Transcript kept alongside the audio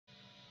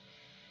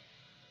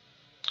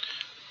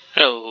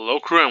Hello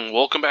crew and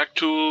welcome back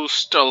to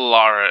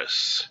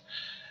Stellaris.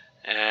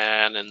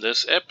 And in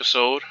this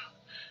episode,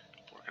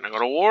 we're gonna go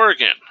to war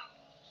again.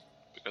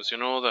 Because you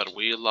know that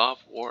we love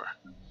war.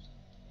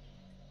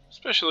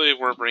 Especially if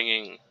we're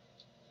bringing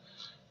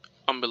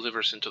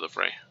unbelievers into the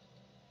fray.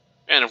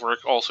 And if we're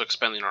also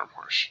expanding our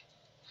march.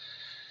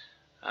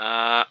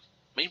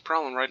 Main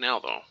problem right now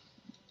though.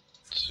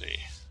 Let's see.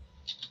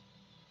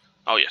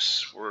 Oh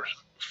yes, we're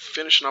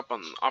finishing up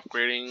on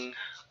upgrading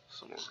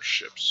some of our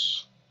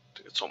ships. I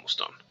think it's almost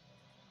done.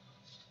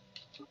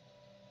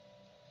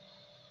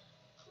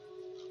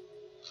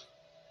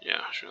 Yeah,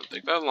 shouldn't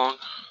take that long.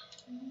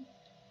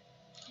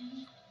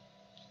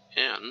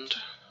 And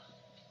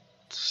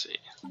let's see.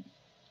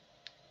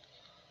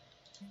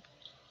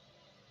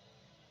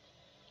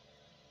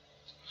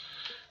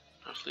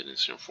 Fleet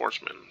needs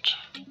reinforcement.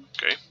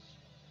 Okay.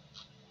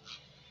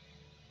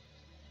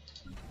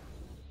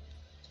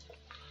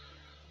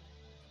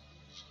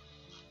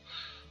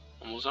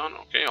 Almost done?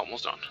 Okay,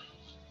 almost done.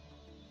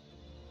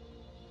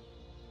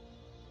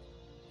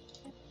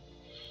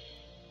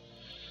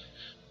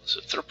 It's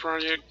a third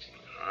project.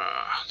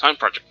 Time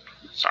project.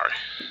 Sorry.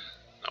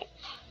 Nope.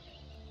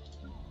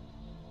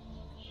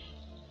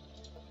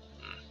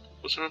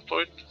 Who's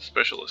unemployed?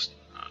 Specialist.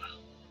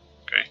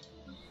 Okay.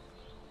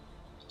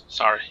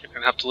 Sorry, you're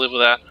gonna have to live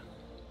with that.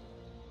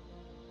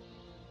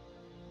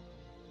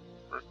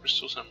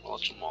 Crystals and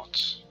volatile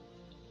moths.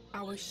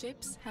 Our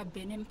ships have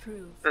been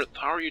improved. Earth,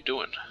 how are you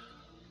doing?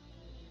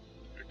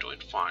 You're doing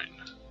fine.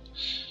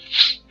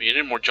 But you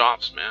need more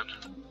jobs, man.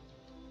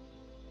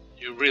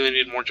 You really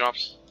need more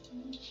jobs.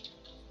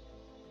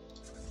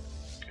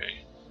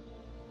 Okay.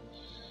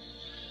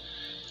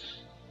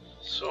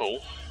 So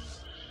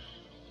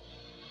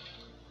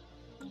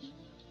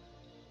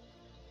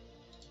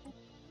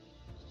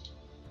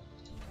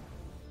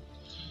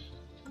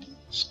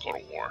let's go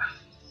to war.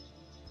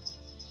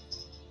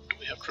 Do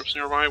we have troops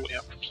nearby? We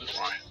have troops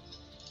nearby.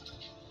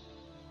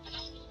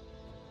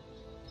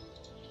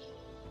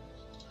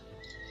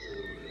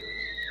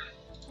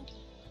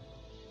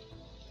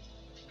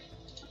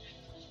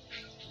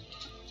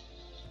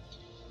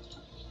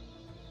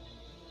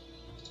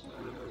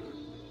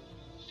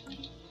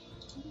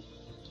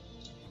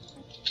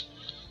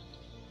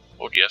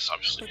 Oh yes,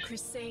 obviously. The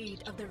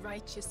crusade of the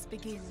righteous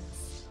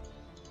begins.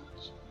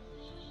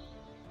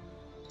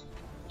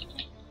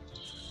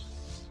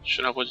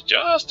 Should have put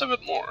just a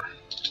bit more.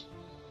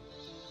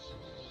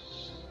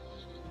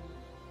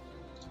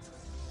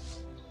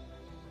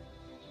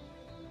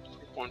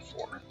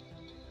 .4.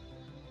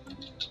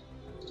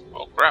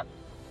 Oh crap.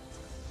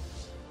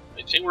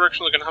 I think we're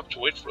actually gonna have to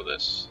wait for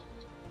this.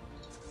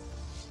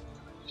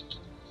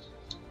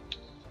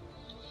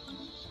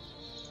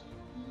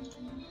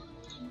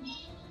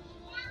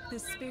 The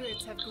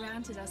spirits have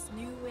granted us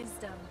new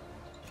wisdom.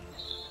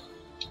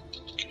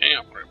 Okay,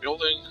 upgrade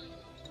building.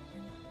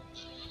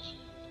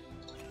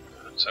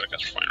 Set a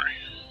gas refinery.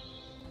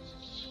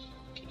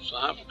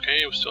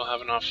 Okay, we still have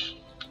enough.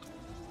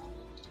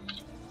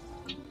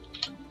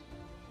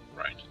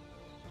 Right.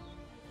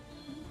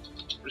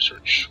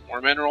 Research.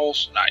 More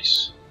minerals.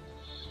 Nice.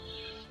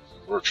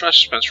 More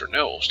trash dispenser.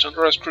 No.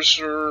 Standardized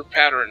cruiser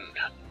pattern.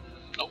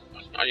 Nope,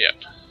 not yet.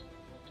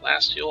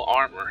 Blast steel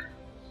armor.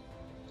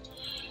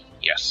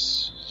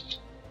 Yes.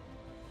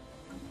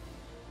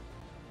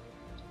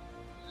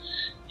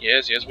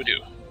 Yes, we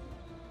do.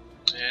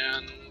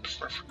 And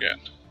before I forget.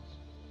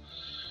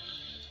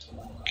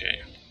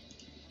 Okay.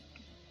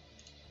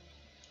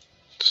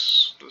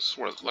 This is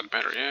where the luck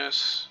battery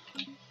is.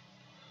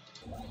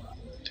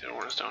 The other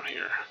one is down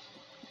here.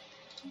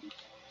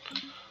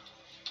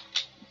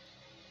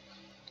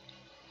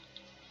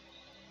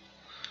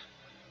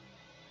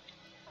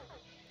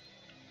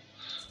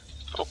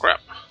 Oh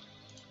crap.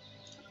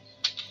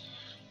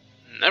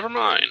 Never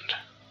mind.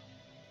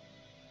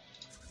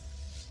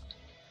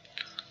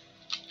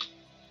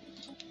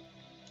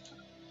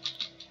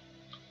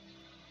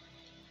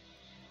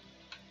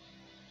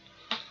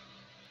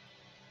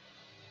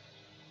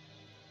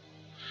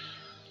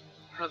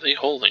 What are they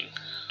holding?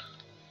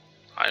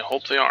 I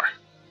hope they are.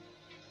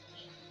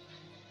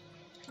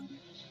 I'm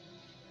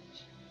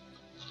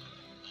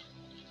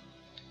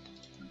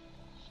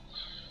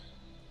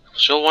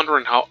still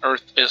wondering how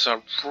Earth is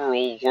a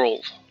rural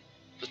world.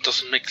 That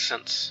doesn't make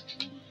sense.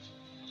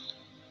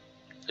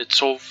 It's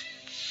so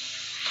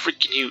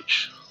freaking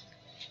huge.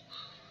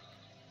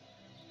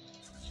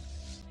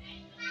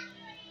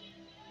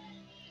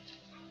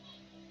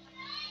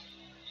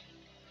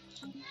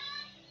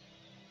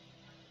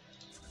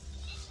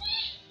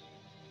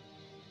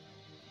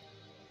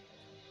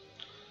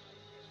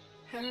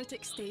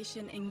 Heretic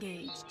station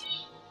engaged.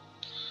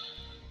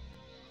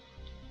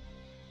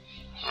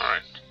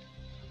 Alright.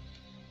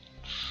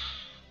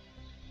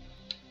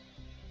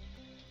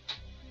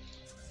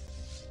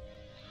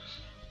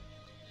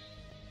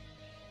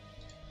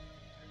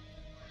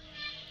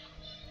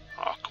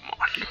 Oh, come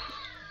on.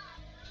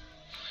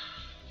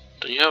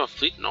 Do you have a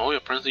fleet? No,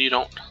 apparently you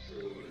don't.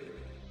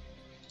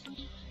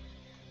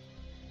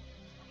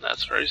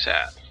 That's very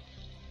sad.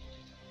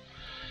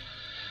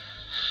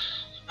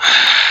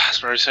 It's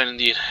very sad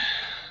indeed.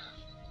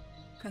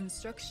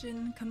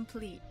 Construction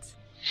complete.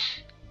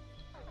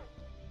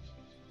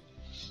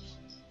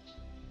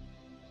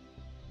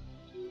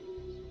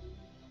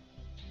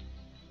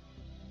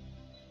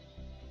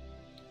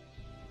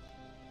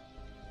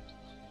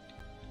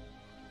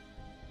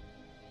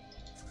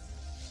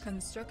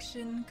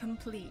 Construction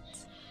complete.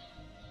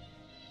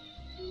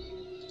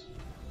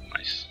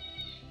 Nice.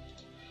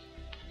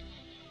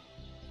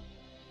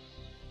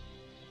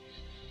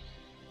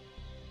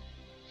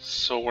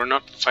 So we're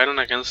not fighting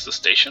against the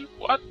station?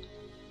 What?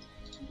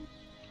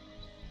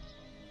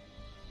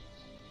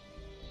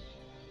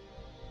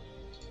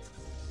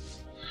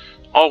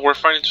 Oh, we're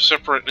fighting two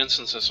separate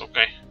instances.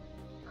 Okay.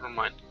 Never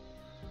mind.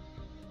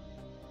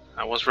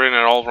 I was reading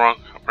it all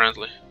wrong,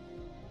 apparently.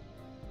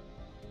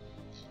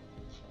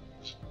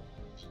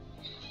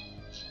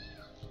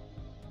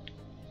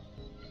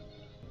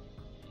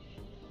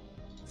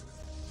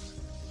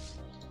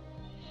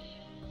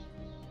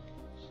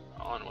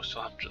 Oh, and we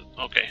still have to...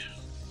 Okay.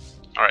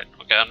 Alright,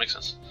 okay, that makes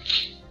sense.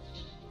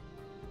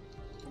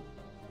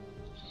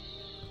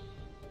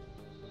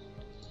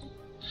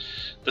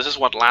 This is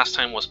what last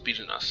time was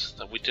beating us,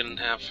 that we didn't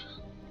have.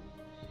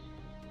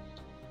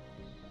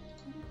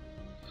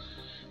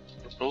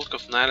 Republic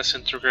of Nat is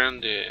integrating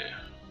the...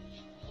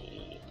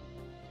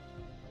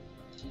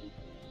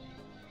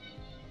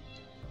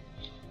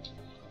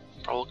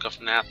 Republic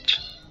of Nat.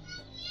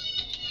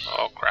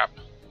 Oh crap.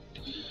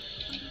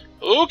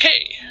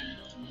 Okay!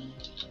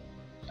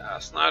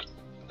 That's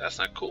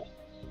not cool.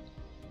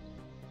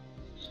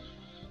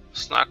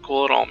 It's not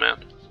cool at all,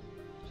 man.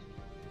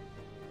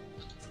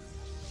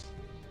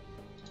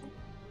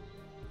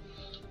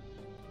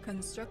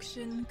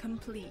 Construction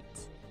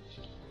complete.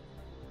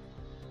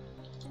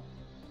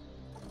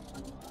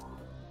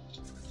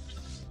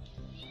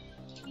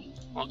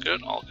 All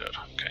good,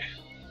 okay.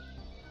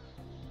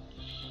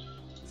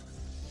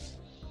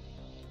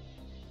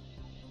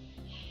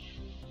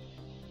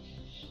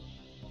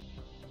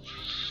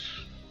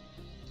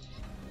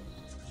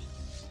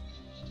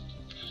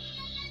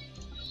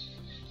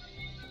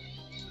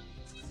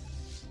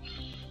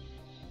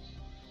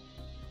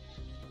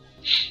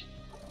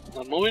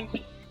 Not moving?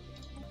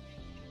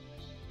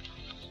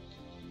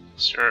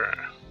 Sure.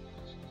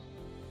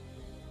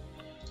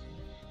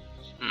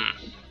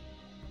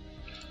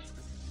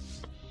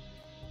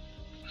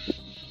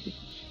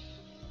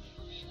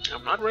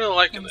 I'm not really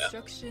liking that.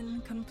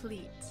 Construction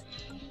complete.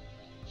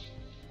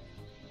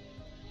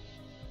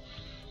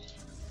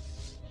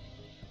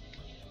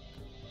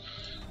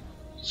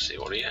 Let's see,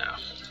 what do you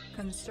have?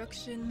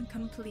 Construction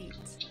complete.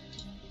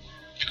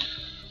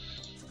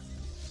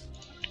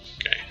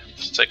 Okay,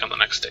 let's take on the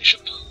next station.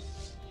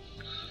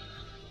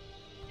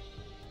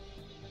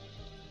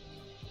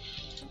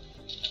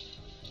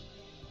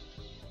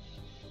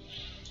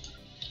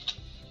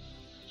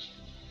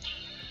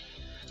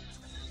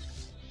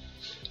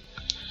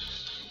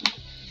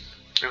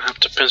 Gonna have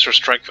to pincer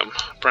strike them,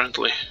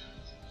 apparently.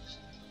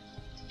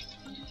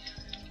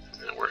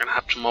 And we're gonna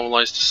have to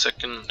mobilize the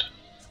second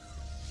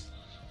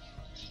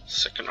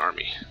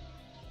army.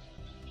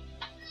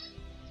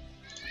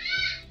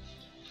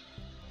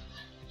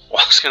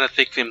 Well, it's gonna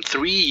take them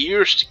 3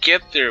 years to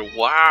get there.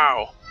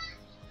 Wow.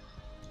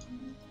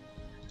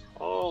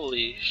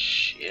 Holy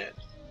shit.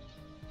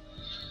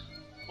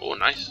 Oh,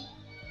 nice.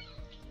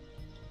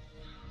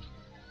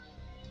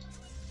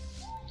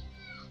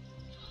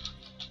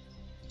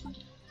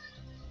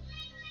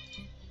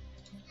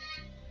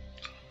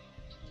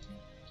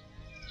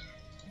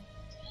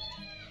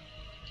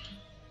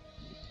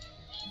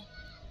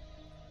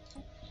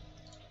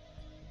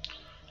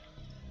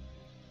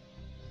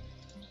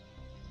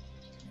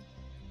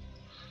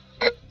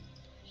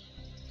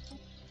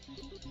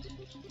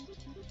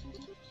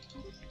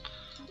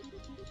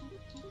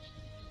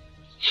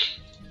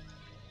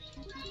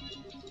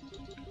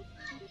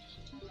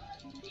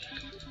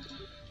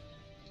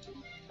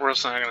 We're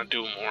just not gonna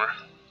do more.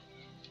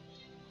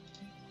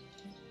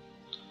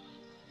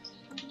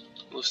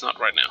 At least not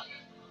right now.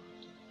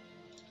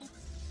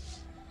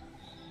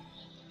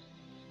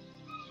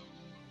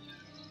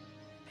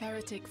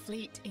 Heretic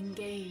fleet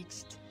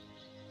engaged.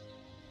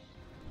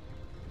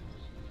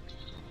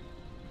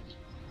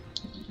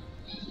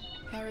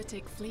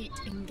 Heretic fleet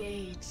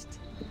engaged.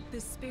 The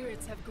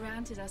spirits have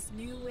granted us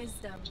new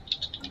wisdom.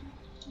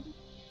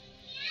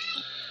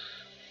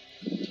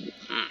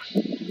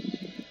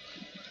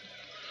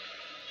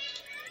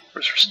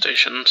 Where's our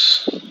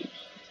stations?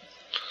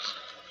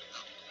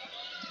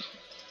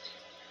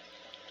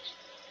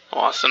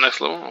 Oh, that's the next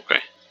level?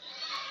 Okay.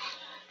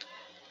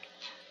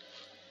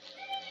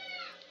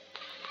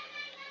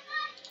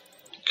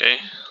 Okay.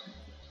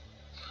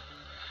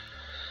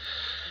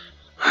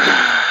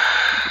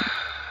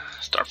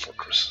 Star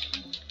Fortress.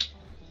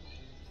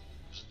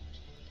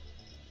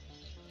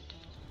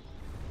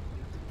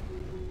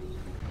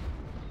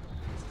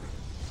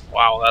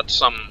 Wow, that's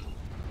some...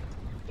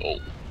 Oh.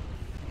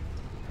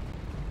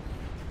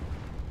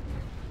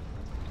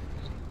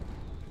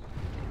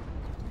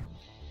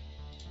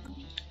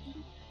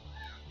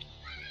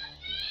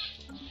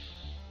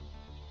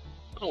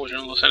 Oh, we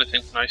didn't lose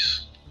anything.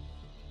 Nice.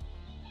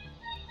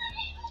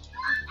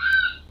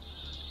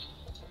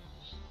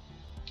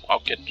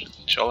 Wow, kid,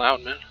 chill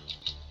out, man.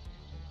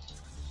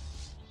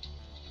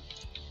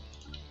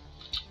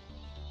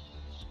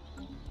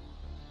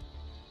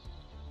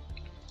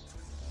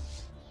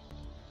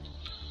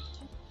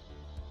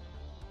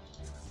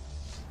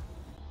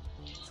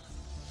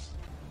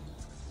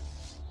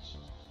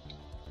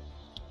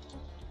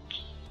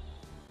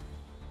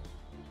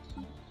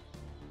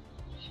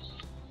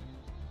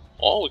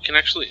 Oh, we can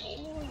actually.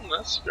 Oh,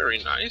 that's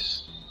very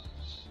nice.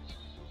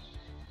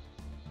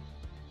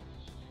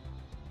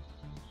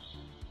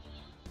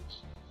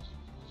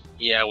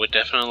 Yeah, we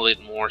definitely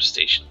need more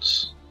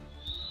stations.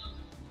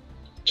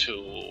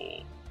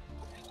 To.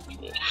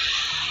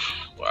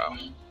 Wow.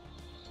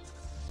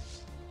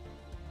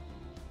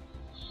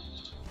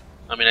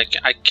 I mean,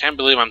 I can't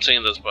believe I'm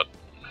saying this, but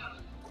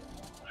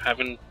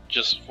having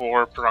just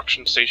 4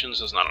 production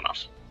stations is not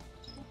enough.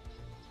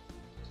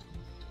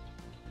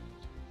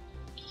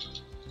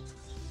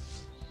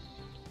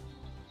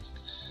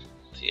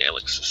 The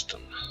Alex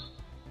system.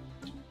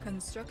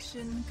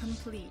 Construction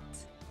complete.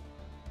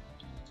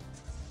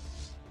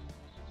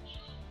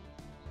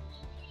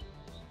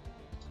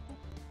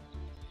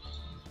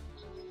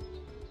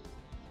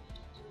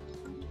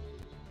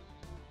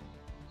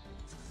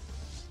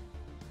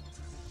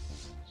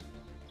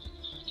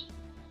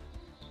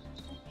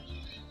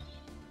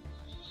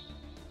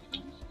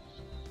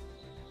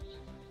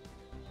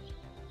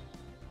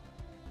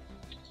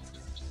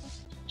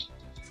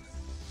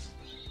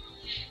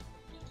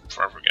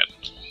 Before I forget.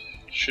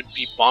 Should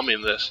be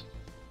bombing this.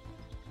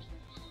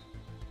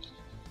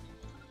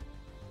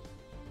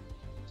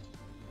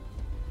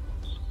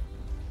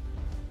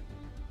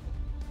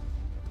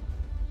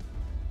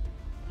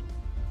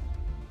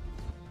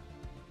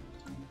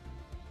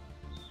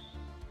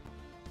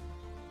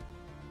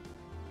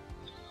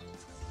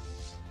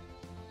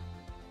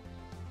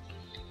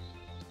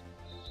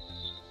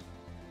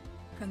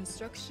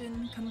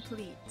 Construction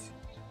complete.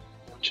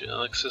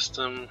 Genetic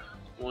system,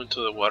 going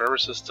to the whatever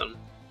system.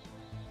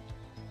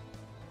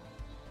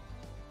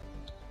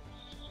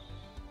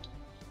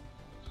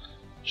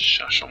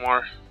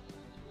 Shashamar.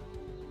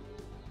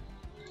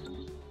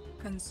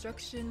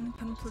 Construction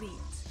complete.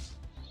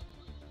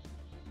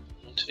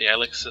 To the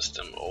Alex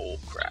system. Oh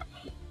crap.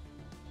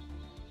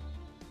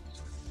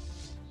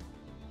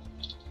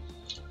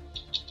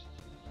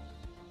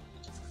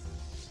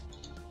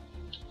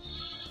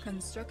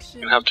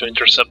 Construction. I'm gonna have to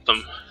intercept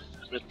them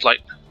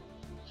mid-flight.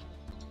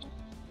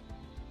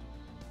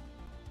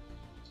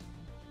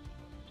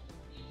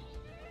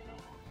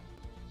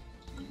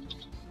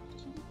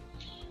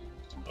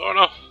 Oh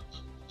no!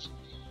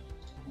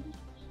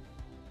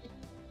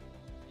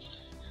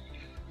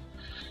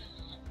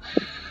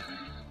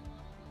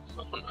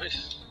 Oh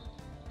nice.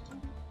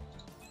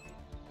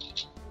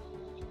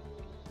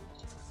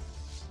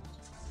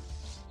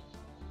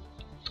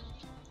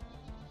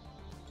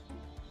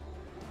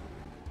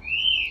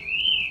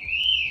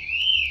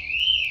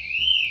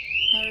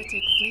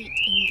 Heretic fleet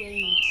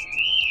engaged.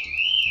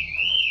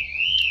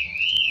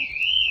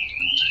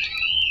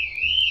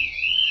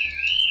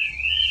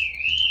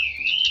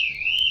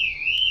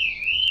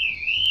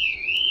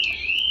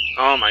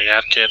 Oh my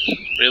god, kid.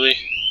 Really?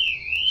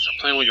 Stop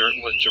playing with your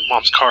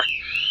mom's car.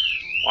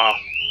 Wow.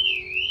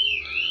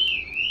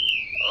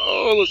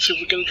 Oh, let's see if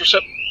we can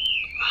intercept.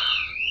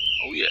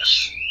 Oh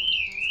yes.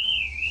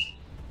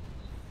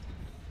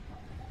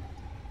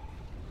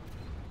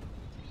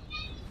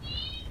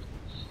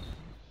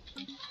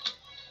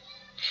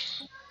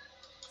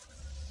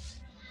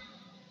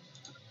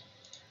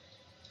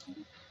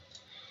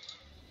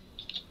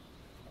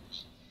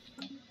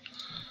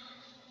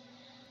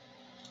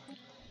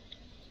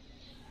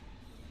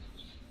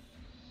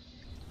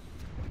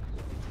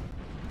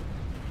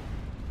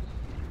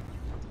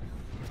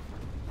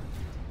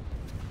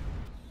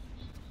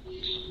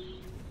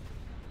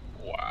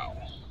 Wow.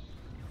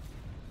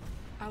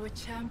 Our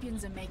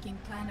champions are making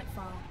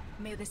planetfall.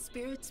 May the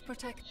spirits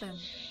protect them.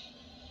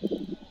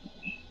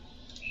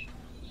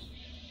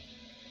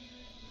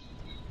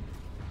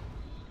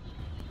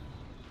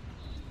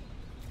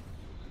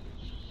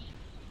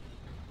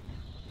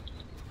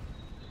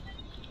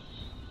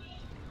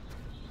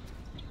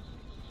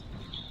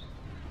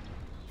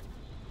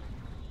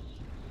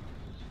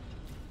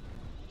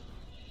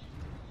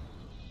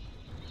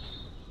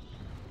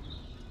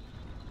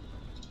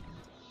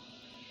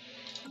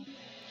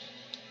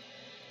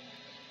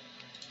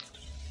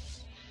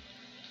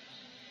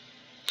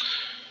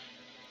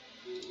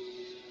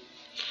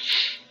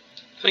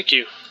 Thank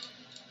you.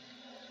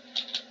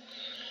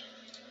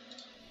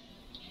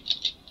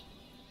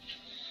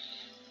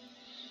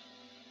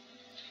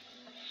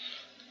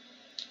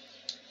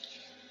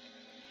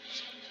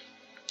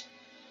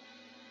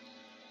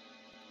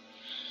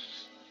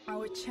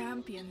 Our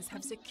champions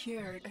have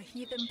secured a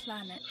heathen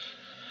planet.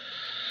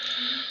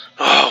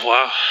 Oh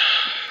wow.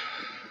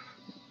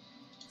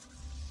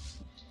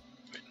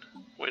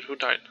 Wait, who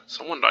died?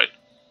 Someone died.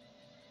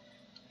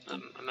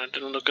 And I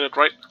didn't look at it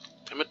right.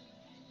 Damn it.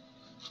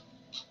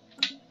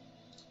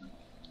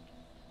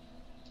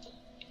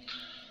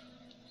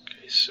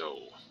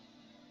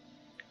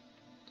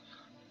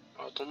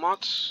 Bottle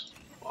mods?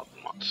 Bottle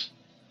mods.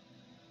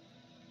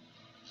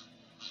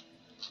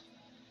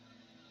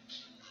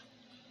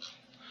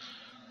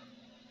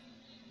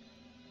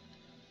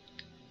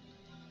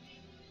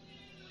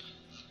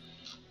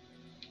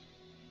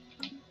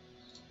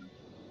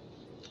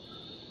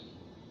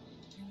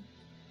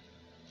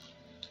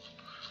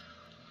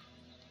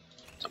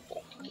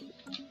 Simple.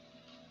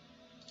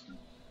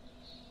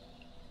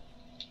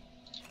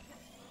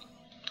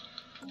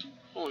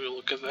 Oh, you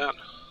look at that.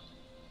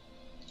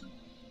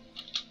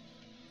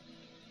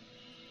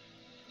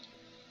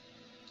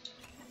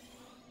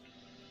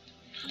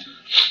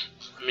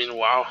 I mean,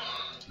 wow.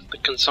 The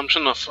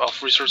consumption of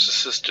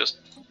resources is just...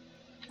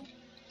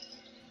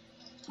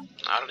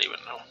 I don't even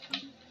know.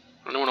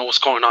 I don't even know what's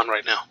going on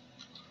right now.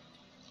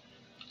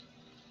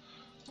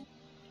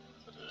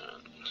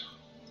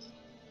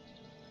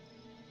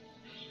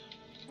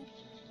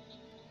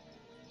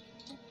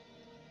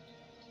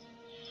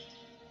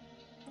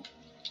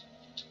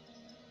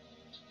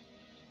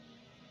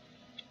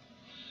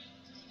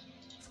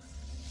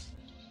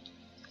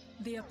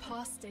 The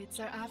apostates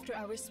are after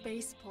our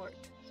spaceport.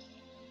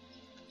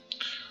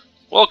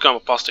 Welcome,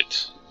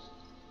 apostates.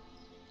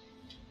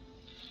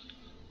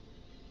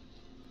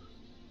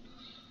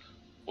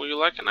 Would you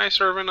like a nice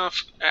serving of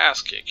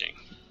ass kicking?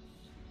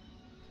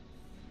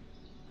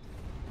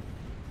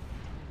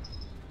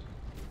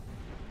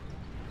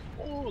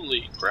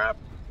 Holy crap.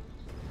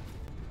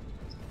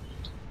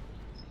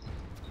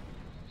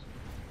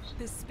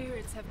 The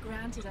spirits have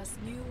granted us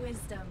new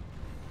wisdom.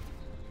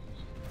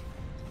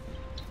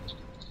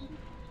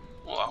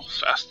 Well, that was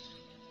fast.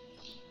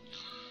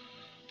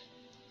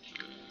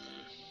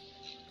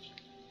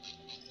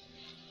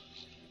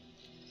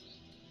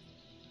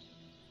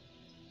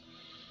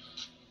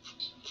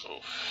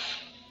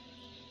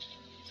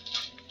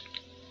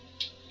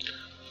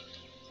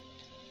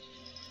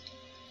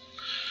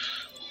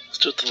 Let's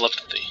do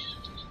telepathy.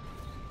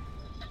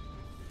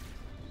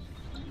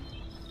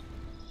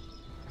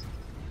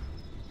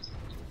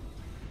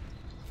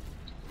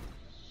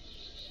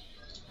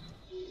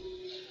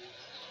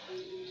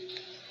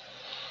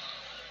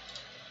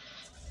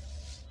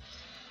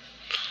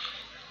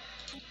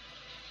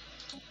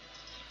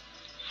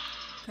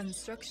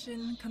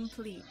 Construction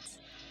complete.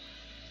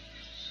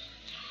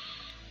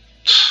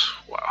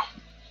 Wow.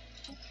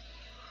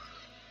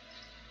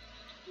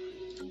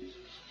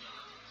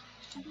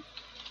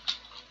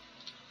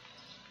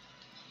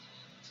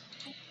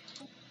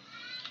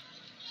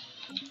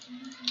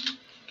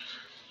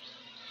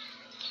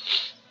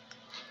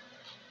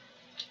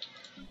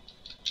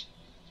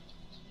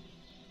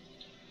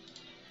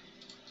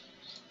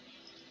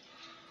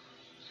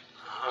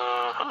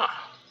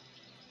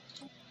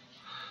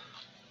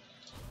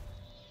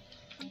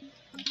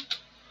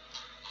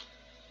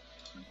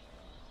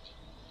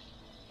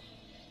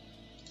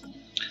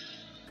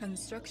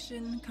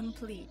 Construction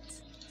complete.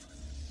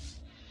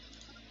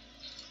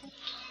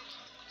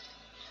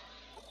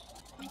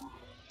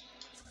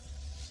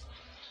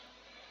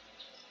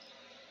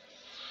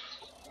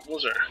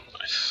 Those are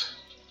nice.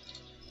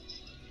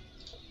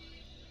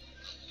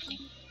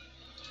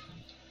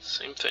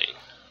 Same thing.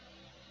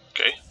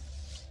 Okay.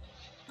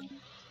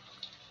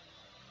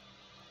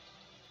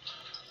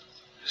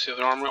 Is the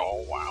other army?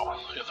 Oh wow.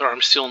 The other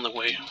army's still in the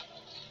way.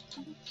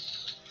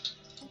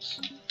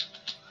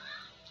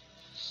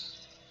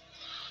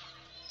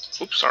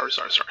 Oops, sorry.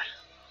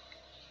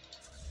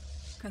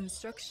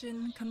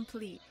 Construction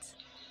complete.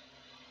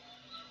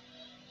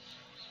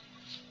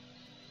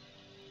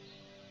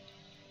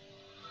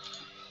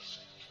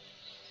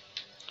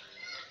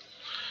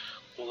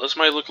 Well, this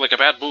might look like a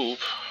bad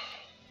move.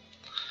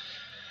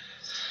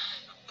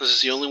 This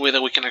is the only way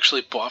that we can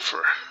actually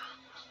buffer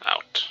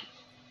out.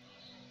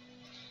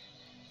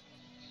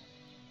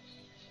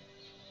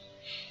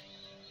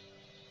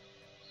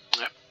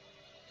 Yep.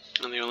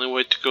 And the only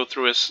way to go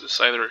through is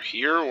either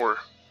here or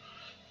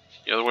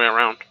the other way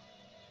around.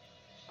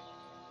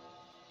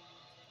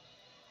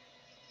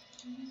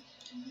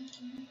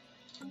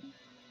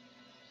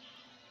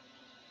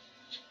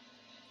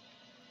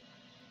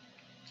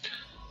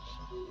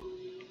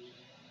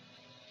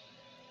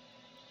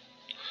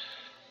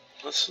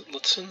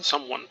 Let's send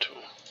someone to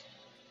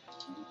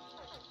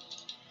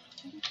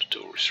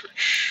do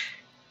research.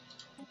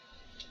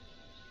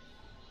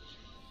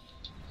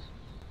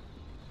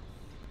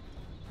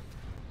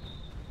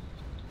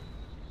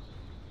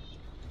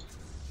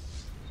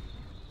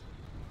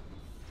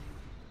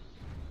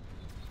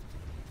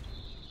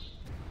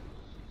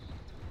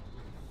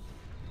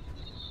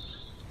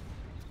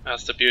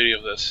 That's the beauty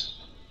of this.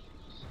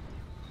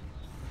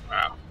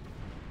 Wow.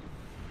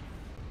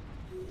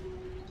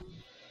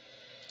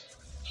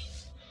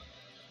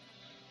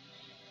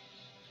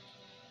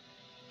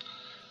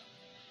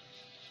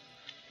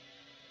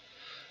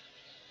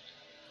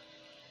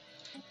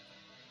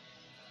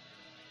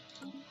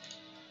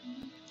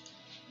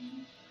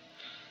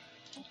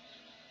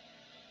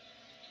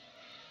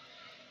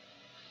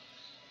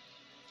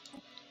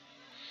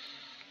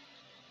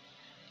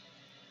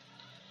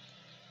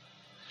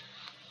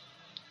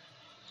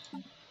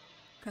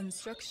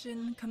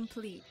 Construction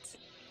complete.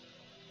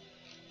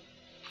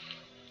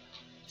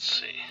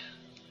 Let's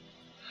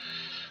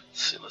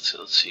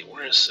see.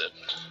 Where is it?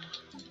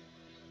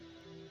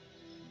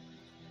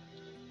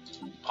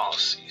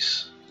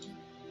 Policies.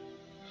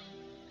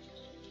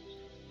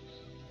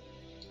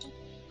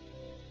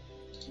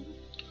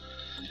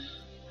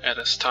 And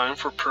it's time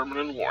for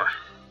permanent war.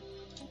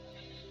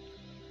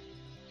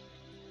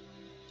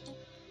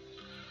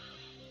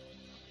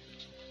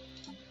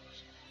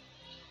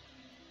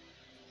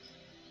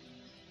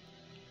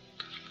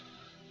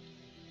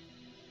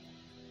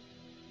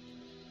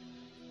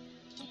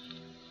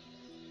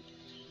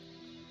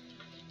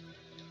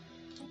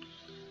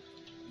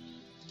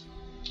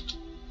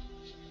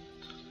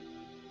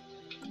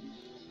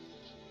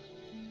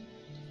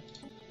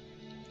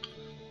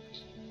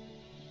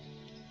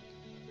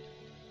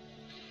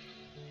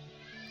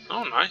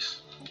 Oh,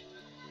 nice.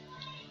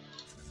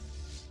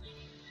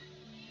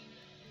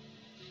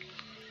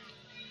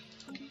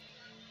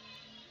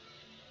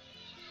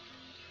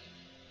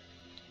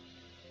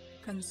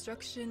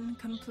 Construction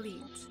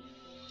complete.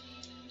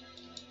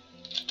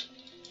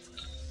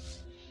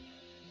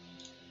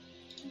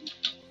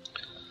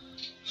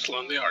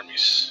 Slowing the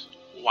armies.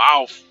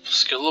 Wow,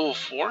 skill level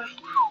 4?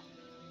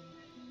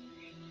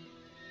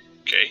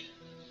 Okay.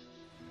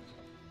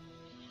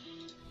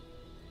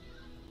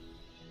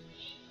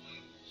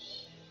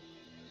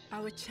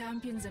 Our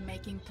champions are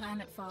making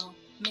planetfall.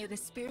 May the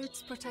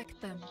spirits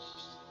protect them.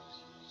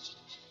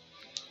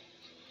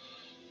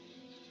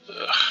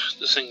 Ugh,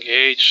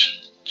 disengage.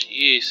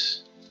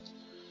 Jeez.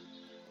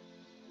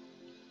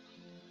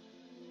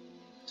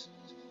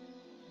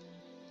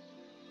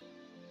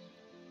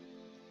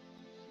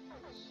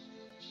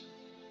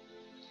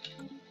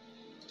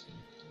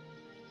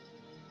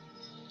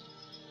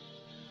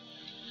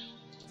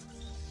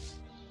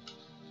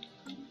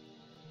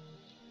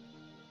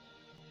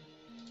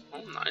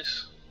 Oh,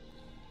 nice.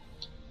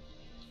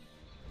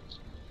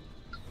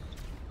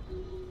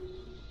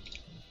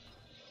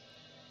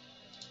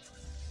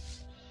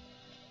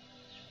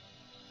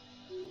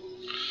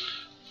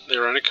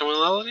 They're any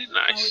commonality?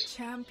 Nice.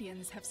 Our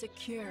champions have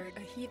secured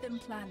a heathen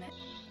planet.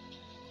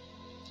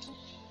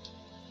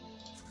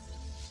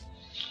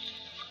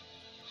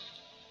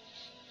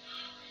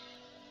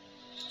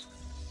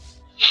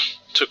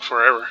 Took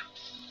forever.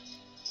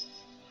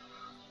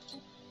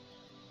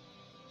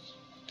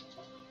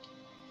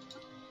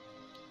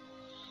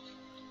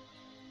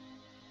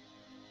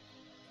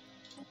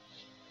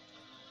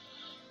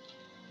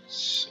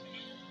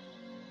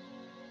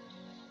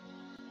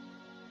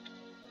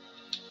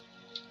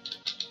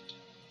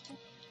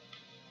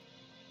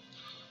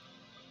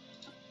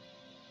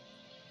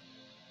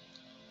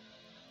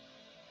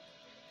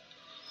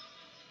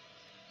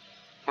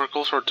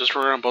 Oracles are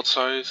destroyed on both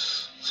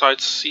sides.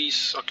 Sides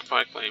cease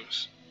occupy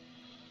claims.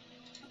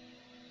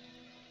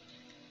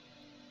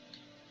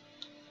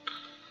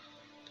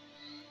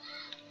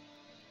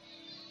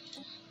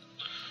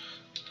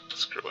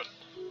 Screw it.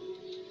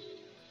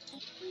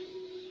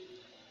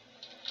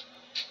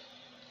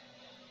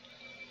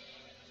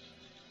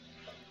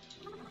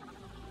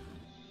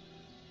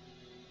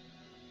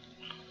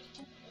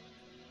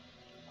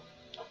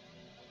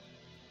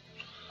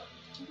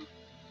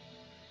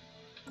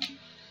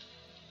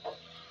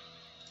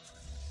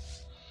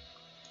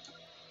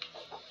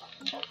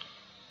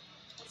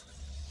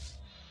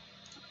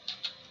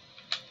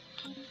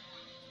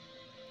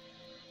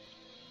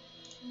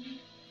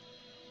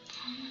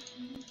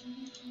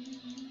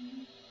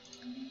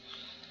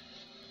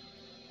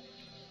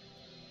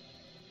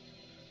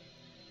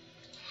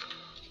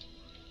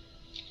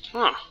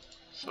 Huh.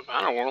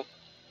 Savannah World.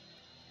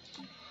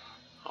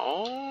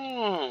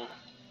 Oh.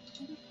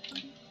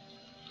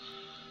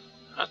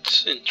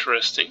 That's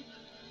interesting.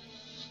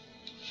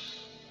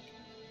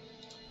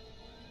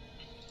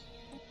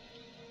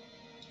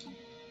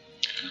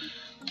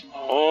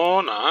 Oh,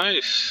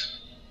 nice.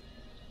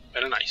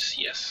 Very nice,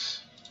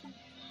 yes.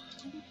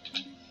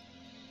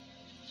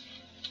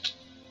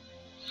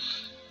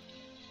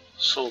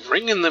 So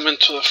bringing them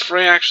into the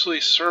fray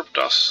actually served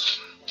us.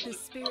 The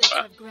spirits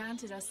have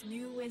granted us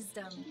new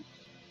wisdom.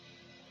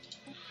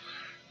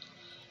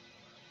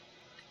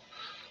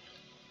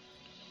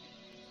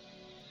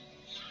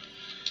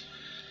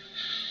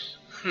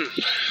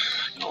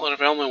 A lot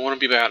of element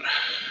wouldn't be bad.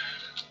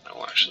 That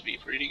will actually be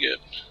pretty good.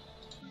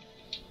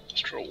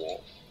 Destroy a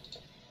wall.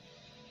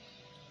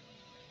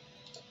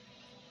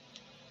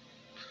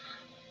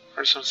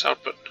 Artisan's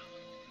output.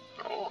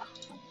 Oh.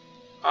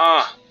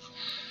 Ah.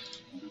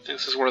 I think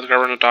this is where the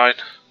governor died.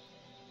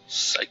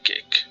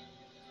 Psychic.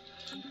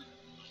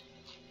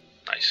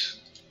 Nice.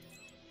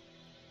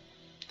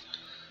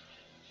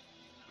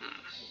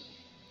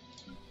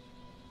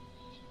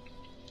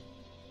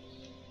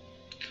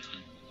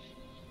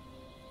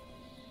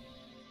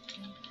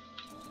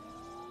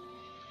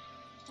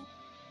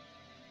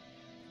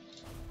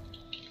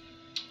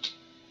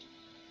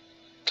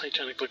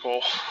 Titanic Black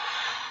Hole.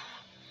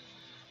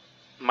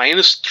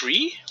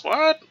 -3?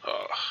 What?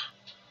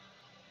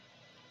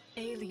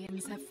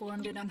 Aliens have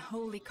formed an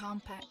unholy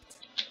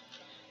compact.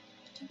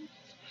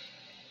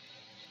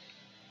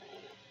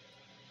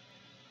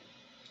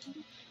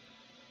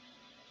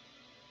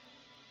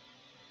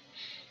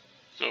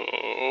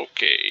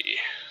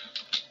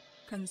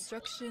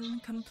 Construction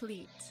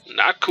complete.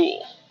 Not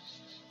cool.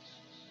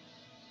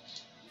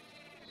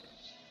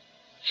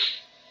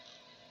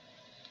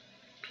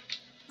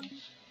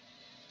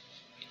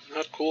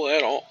 Not cool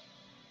at all.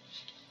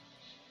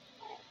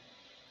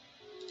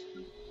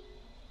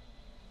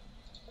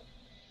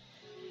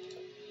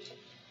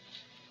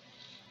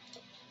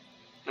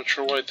 Not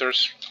sure why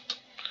there's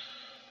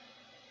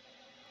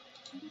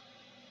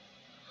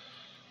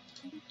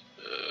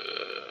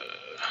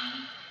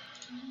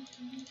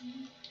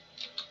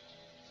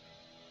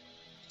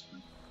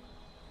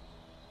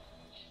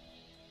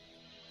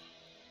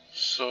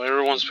so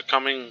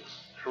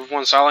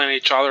everyone's selling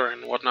each other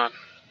and whatnot.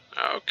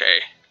 Okay.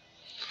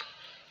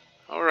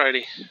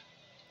 Alrighty.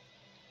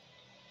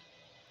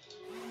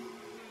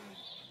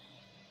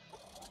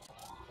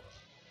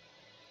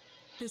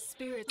 The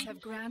spirits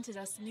have granted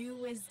us new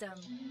wisdom.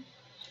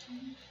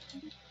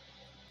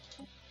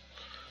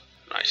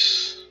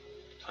 Nice.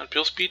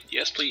 Unpeel speed?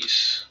 Yes,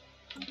 please.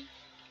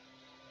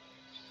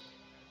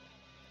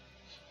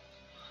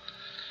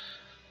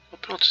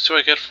 What penalty do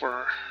I get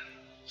for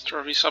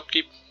Stellaris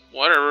upkeep?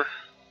 Whatever.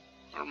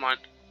 Never mind.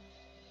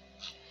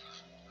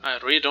 I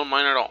really don't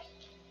mind at all.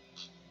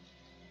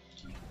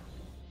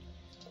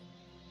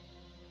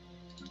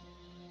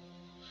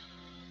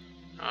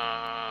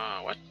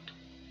 What?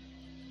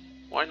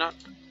 Why not?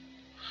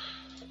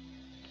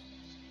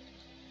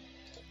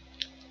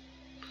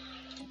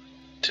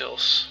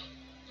 Tills.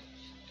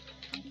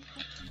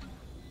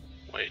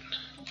 Wait.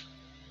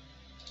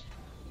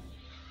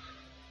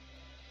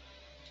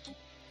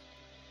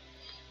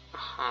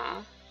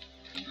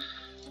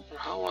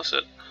 How was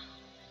it?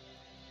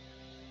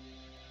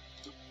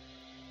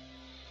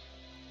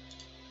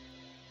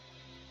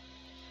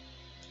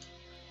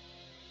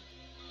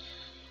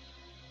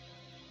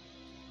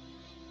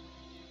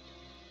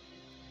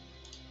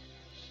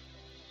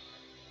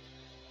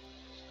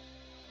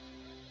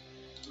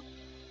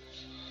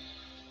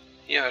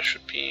 Yeah, it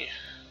should be.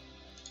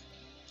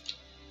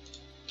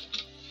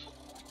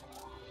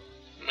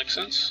 Makes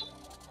sense?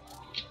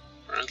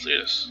 Apparently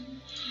it is.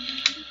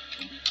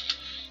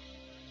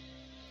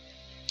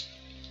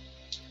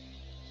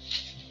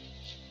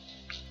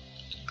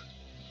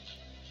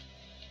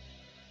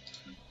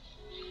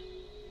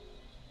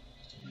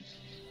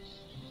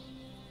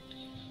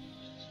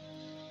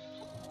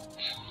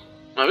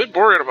 I'm a bit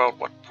worried about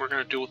what we're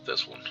gonna do with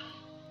this one.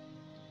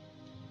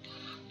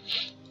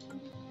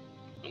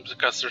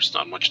 Because there's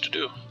not much to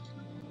do.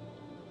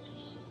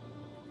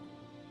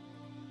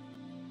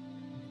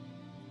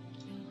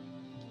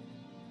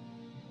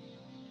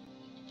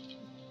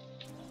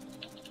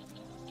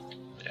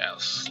 Yeah,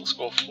 let's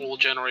go full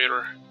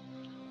generator.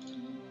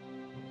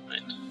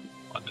 Right.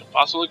 What could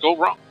possibly go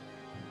wrong?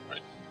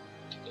 Right.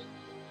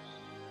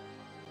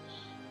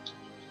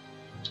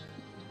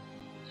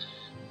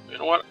 You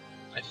know what?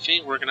 I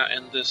think we're gonna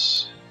end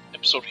this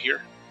episode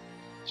here.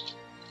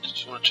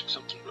 Just wanna check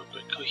something real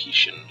quick.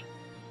 Cohesion.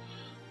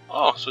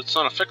 Oh, so it's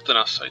not affecting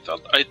us. I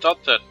thought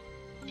that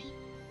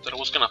it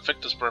was gonna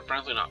affect us, but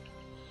apparently not.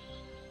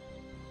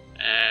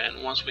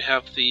 And once we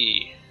have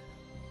the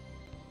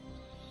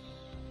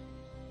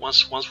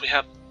once we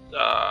have the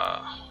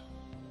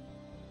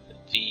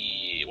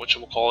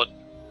whatchamacallit,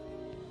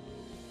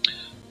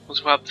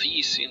 once we have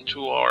these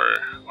into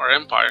our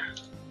empire,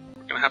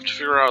 we're gonna have to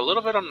figure out a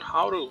little bit on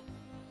how to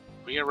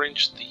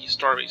rearrange the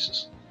star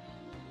bases,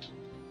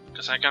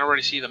 because I can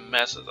already see the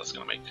mess that that's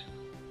gonna make.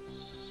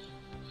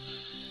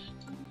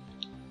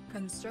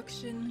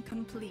 Construction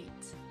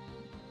complete.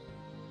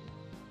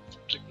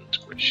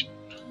 Integration.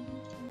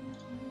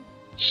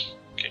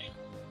 Okay.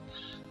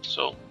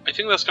 So I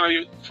think that's gonna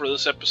be for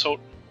this episode.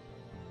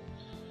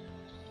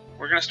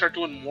 We're gonna start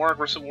doing more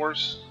aggressive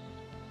wars.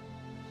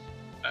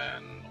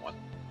 And what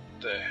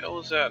the hell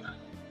is that?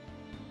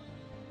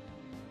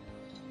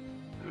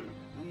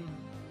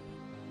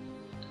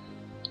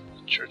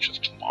 Church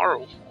of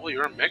Tomorrow. Oh,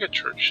 you're a mega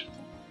church.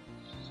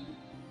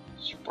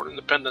 Support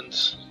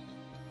independence.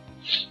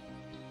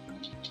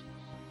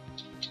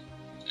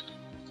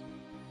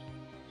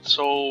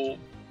 So,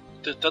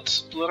 did that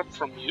split up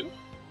from you?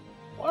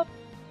 What?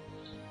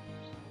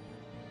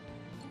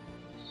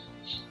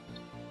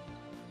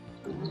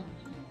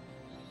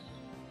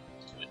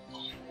 Wait,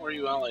 who are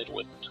you allied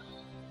with?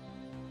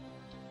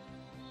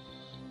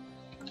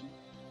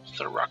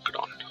 The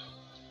Rocketon.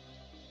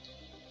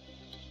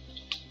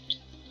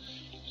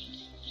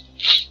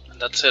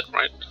 And that's it,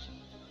 right?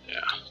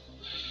 Yeah.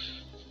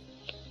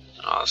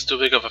 It's too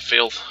big of a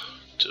field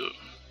to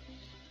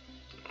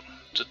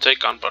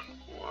take on, but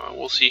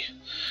we'll see.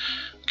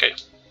 Okay,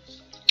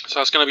 so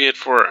that's gonna be it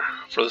for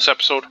this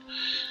episode.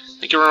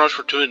 Thank you very much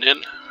for tuning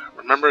in.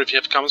 Remember, if you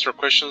have comments or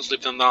questions,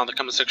 leave them down in the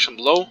comment section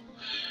below.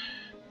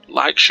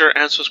 Like, share,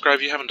 and subscribe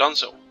if you haven't done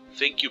so.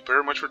 Thank you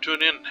very much for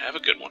tuning in. Have a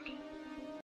good one.